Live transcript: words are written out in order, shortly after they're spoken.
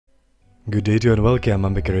Good day to you and welcome,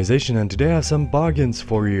 I'm Beckerization, and today I have some bargains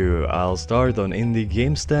for you. I'll start on Indie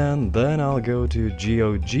Game Stand, then I'll go to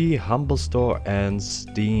GOG, Humble Store and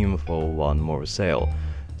Steam for one more sale.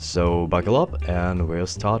 So buckle up and we're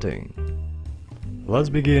starting. Let's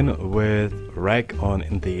begin with Rec on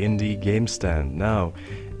the Indie Game Stand. Now,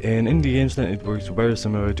 in Indie Game Stand it works very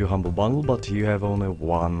similar to Humble Bundle, but you have only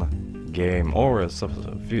one game, or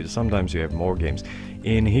sometimes you have more games.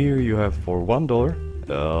 In here you have for $1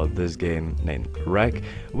 this game named Rec,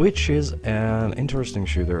 which is an interesting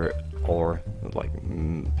shooter, or like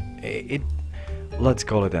let's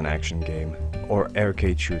call it an action game or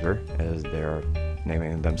arcade shooter as they're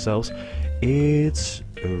naming it themselves. It's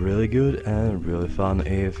really good and really fun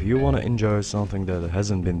if you want to enjoy something that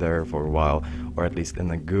hasn't been there for a while, or at least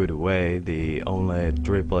in a good way. The only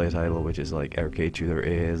AAA title which is like arcade shooter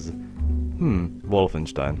is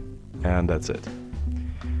Wolfenstein, and that's it.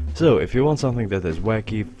 So, if you want something that is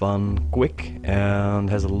wacky, fun, quick, and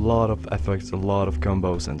has a lot of effects, a lot of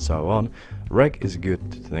combos and so on, Rec is a good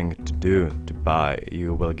thing to do, to buy.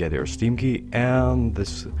 You will get your Steam key and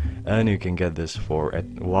you can get this for at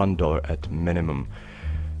 $1 at minimum.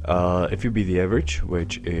 If you beat the average,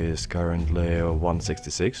 which is currently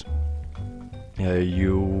 166,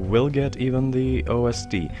 you will get even the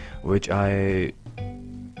OST, which I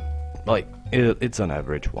like. It's an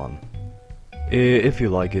average one. If you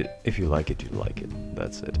like it, you like it.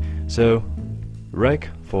 That's it. So, Rec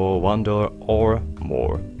for $1 or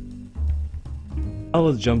more. Now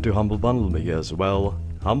let's jump to Humble Bundle because, well,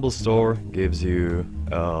 Humble Store gives you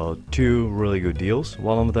two really good deals.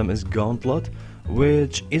 One of them is Gauntlet,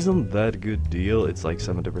 which isn't that good deal. It's like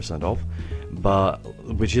 70% off,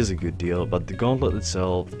 which is a good deal. But the Gauntlet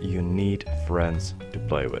itself, you need friends to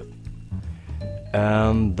play with.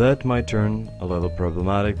 And that might turn a little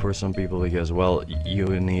problematic for some people because, well, you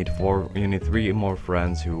need 3 more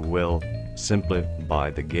friends who will simply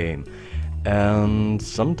buy the game, and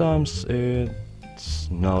sometimes it's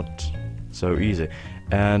not so easy,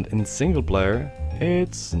 and in single player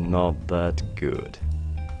it's not that good.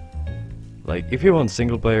 Like, if you want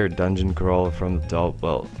single player dungeon crawl from the top,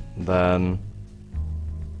 well, then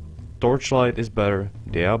Torchlight is better,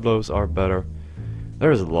 Diablos are better.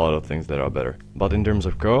 There's a lot of things that are better, but in terms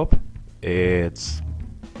of co-op, it's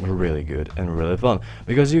really good and really fun,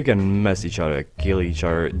 because you can mess each other, kill each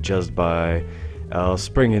other just by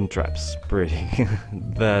springing traps.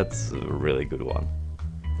 That's a really good one.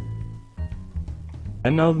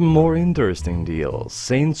 And now the more interesting deal,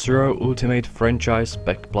 Saints Row Ultimate Franchise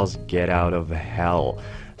Spec Plus Get Out of Hell,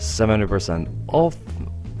 70% off,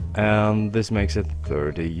 and this makes it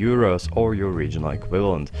 €30 or your regional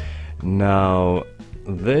equivalent. Now,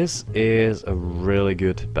 this is a really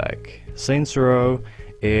good pack. Saints Row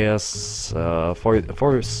is, for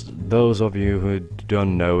those of you who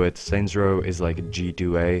don't know it, Saints Row is like a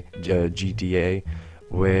GTA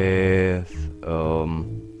with,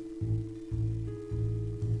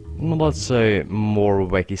 let's say, more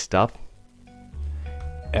wacky stuff.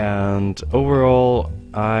 And overall,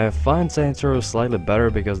 I find Saints Row slightly better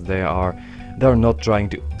because they're not trying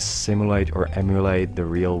to simulate or emulate the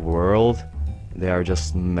real world. They are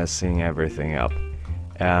just messing everything up,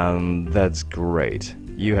 and that's great.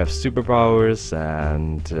 You have superpowers,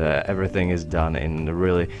 and everything is done in a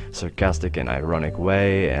really sarcastic and ironic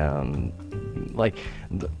way, and like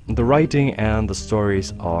the writing and the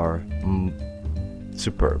stories are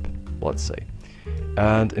superb, let's say.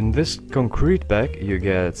 And in this concrete pack you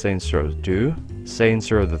get Saints Row 2, Saints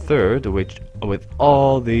Row the 3rd, which with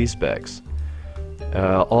all these packs.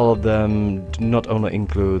 All of them not only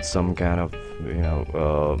include some kind of,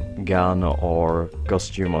 gun or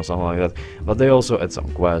costume or something like that, but they also add some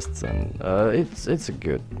quests, and it's a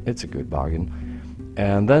good bargain.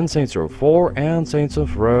 And then Saints Row 4 and Saints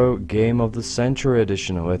Row Game of the Century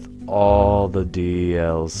Edition with all the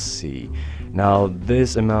DLC. Now,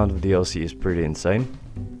 this amount of DLC is pretty insane.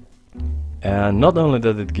 And not only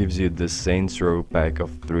that it gives you the Saints Row pack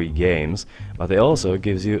of 3 games, but it also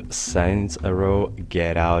gives you Saints Row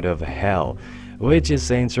Get Out of Hell, which is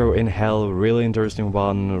Saints Row in Hell, really interesting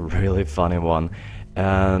one, really funny one,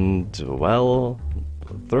 and, well,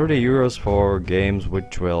 €30 for games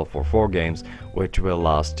for 4 games, which will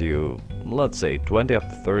last you, let's say, 20 up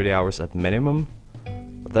to 30 hours at minimum.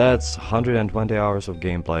 That's 120 hours of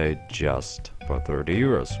gameplay just for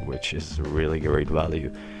 €30, which is really great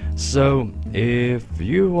value. So, if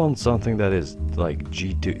you want something that is like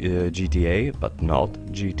GTA, but not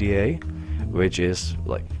GTA, which is,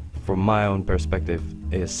 like, from my own perspective,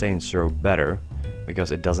 is Saints Row better,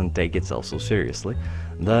 because it doesn't take itself so seriously,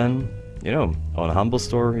 then, on Humble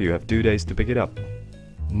Store you have 2 days to pick it up.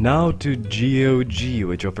 Now to GOG,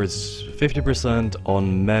 which offers 50%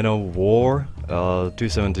 on Men of War,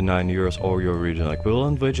 279 euros or your regional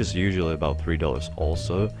equivalent, which is usually about $3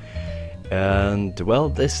 also. And well,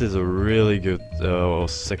 this is a really good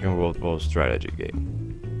Second World War strategy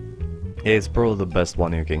game. It's probably the best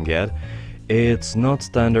one you can get. It's not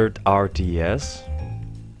standard RTS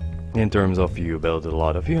in terms of you build a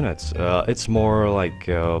lot of units. It's more like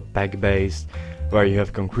pack based, where you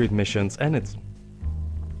have concrete missions, and it's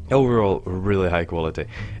overall really high quality.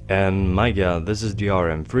 And my god, this is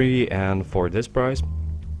DRM free, and for this price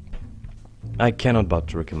I cannot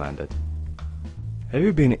but recommend it. Have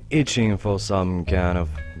you been itching for some kind of,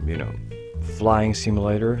 you know, flying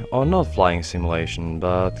simulator? Or not flying simulation,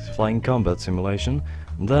 but flying combat simulation?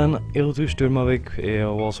 Then Il-2-Sturmovik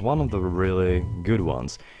was one of the really good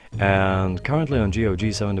ones. And currently on GOG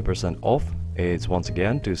 70% off. It's once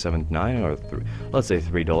again $2.79 or let's say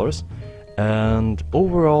 $3. And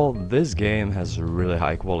overall this game has really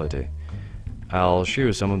high quality. I'll show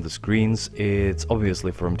you some of the screens. It's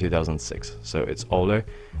obviously from 2006, so it's older,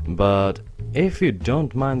 but if you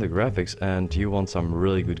don't mind the graphics and you want some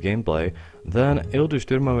really good gameplay, then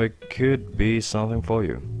Il-2-Sturmovik could be something for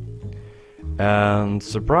you. And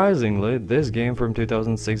surprisingly, this game from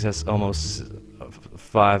 2006 has almost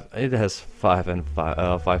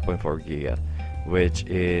 5.4 giga, which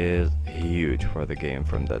is huge for the game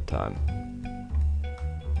from that time.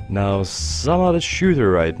 Now, some other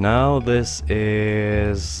shooter right now. This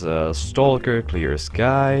is Stalker Clear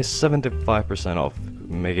Sky, 75% off,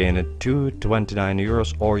 making it 229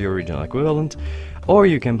 euros or your regional equivalent, or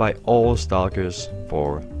you can buy all Stalkers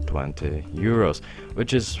for 20 euros,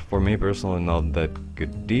 which is for me personally not that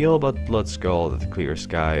good deal, but let's call it Clear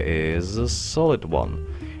Sky is a solid one.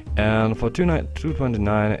 And for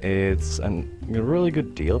 229 it's a really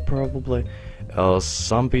good deal probably.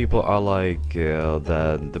 Some people are like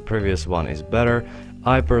that the previous one is better.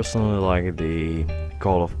 I personally like the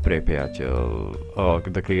Call of Pripyat,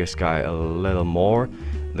 the Clear Sky a little more.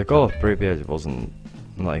 The Call of Pripyat wasn't,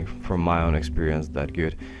 like, from my own experience, that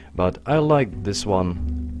good, but I like this one.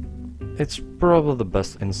 It's probably the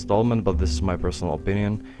best installment, but this is my personal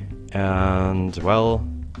opinion. And well,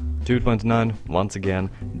 229 once again,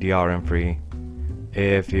 DRM free.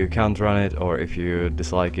 If you can't run it or if you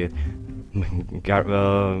dislike it,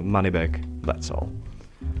 money back, that's all.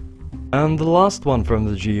 And the last one from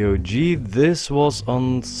the GOG, this was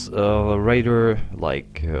on radar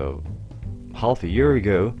like half a year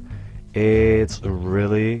ago. It's a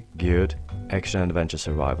really good action-adventure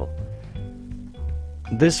survival.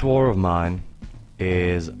 This War of Mine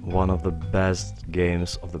is one of the best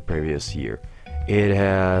games of the previous year. It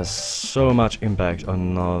has so much impact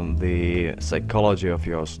on the psychology of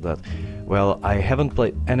yours that, well, I haven't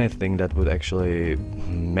played anything that would actually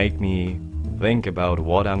make me think about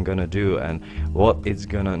what I'm gonna do and what it's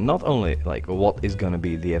gonna, not only like what is gonna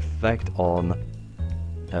be the effect on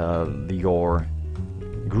your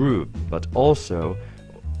group, but also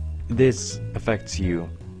this affects you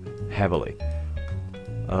heavily.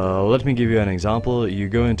 Let me give you an example. You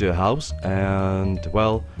go into a house and,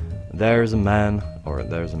 well, there's someone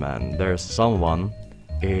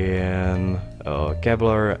in a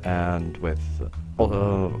Kevlar and with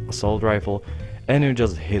assault rifle, and you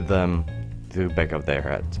just hit them to the back of their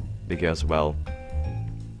head because, well,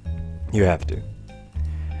 you have to.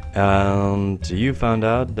 And you found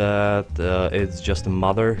out that it's just a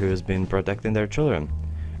mother who has been protecting their children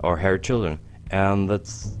or her children, and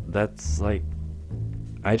that's like,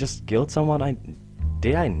 I just killed someone.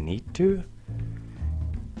 Did I need to?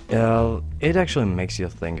 It actually makes you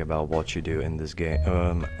think about what you do in this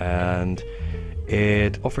game, and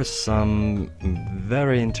it offers some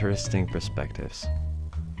very interesting perspectives.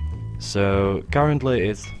 So currently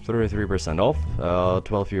it's 33% off,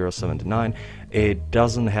 €12.79. It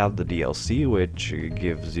doesn't have the DLC, which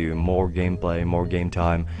gives you more gameplay, more game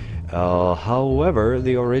time. However,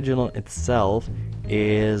 the original itself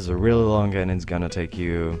is really long and it's gonna take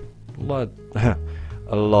you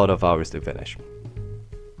a lot of hours to finish.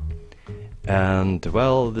 And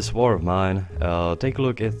well, this War of Mine, take a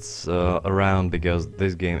look, it's around because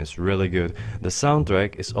this game is really good. The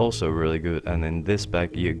soundtrack is also really good, and in this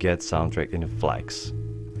pack you get soundtrack in flex,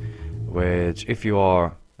 which if you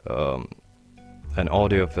are an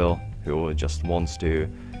audiophile who just wants to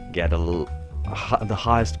get the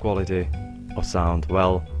highest quality of sound,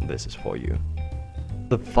 well, this is for you.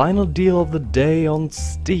 The final deal of the day on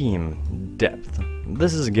Steam, Depth.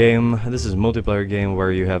 This is a multiplayer game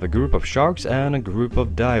where you have a group of sharks and a group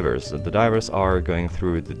of divers. The divers are going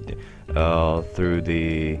through the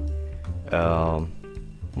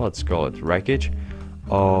let's call it wreckage,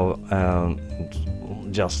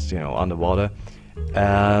 just, you know, underwater,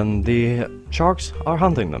 and the sharks are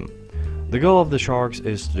hunting them. The goal of the sharks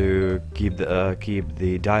is to keep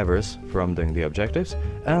the divers from doing the objectives,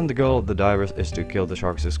 and the goal of the divers is to kill the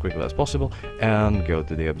sharks as quickly as possible and go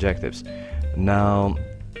to the objectives. Now,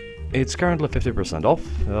 it's currently 50% off,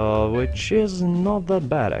 which is not that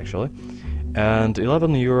bad actually, and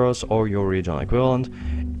 11 euros or your regional equivalent.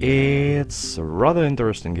 It's a rather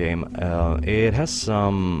interesting game. It has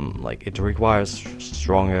some, like, it requires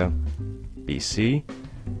stronger PC,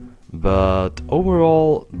 but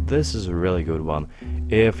overall this is a really good one.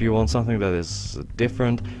 If you want something that is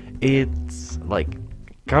different, it's like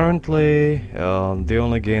currently the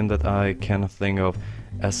only game that I can think of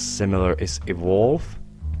as similar is Evolve,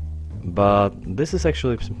 but this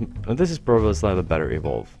is probably slightly better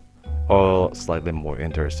Evolve, or slightly more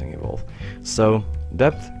interesting Evolve. So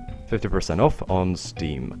Depth 50% off on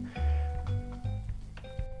Steam.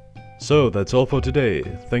 So that's all for today.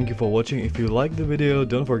 Thank you for watching. If you liked the video,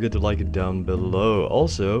 don't forget to like it down below.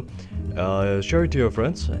 Also, share it to your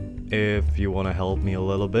friends if you want to help me a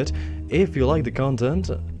little bit. If you like the content,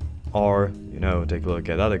 or, you know, take a look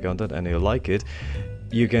at other content and you like it,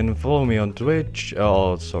 you can follow me on Twitch,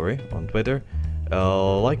 on Twitter,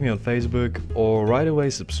 like me on Facebook, or right away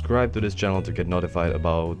subscribe to this channel to get notified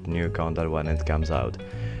about new content when it comes out.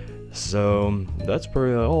 So that's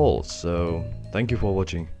pretty all. So thank you for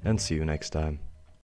watching and see you next time.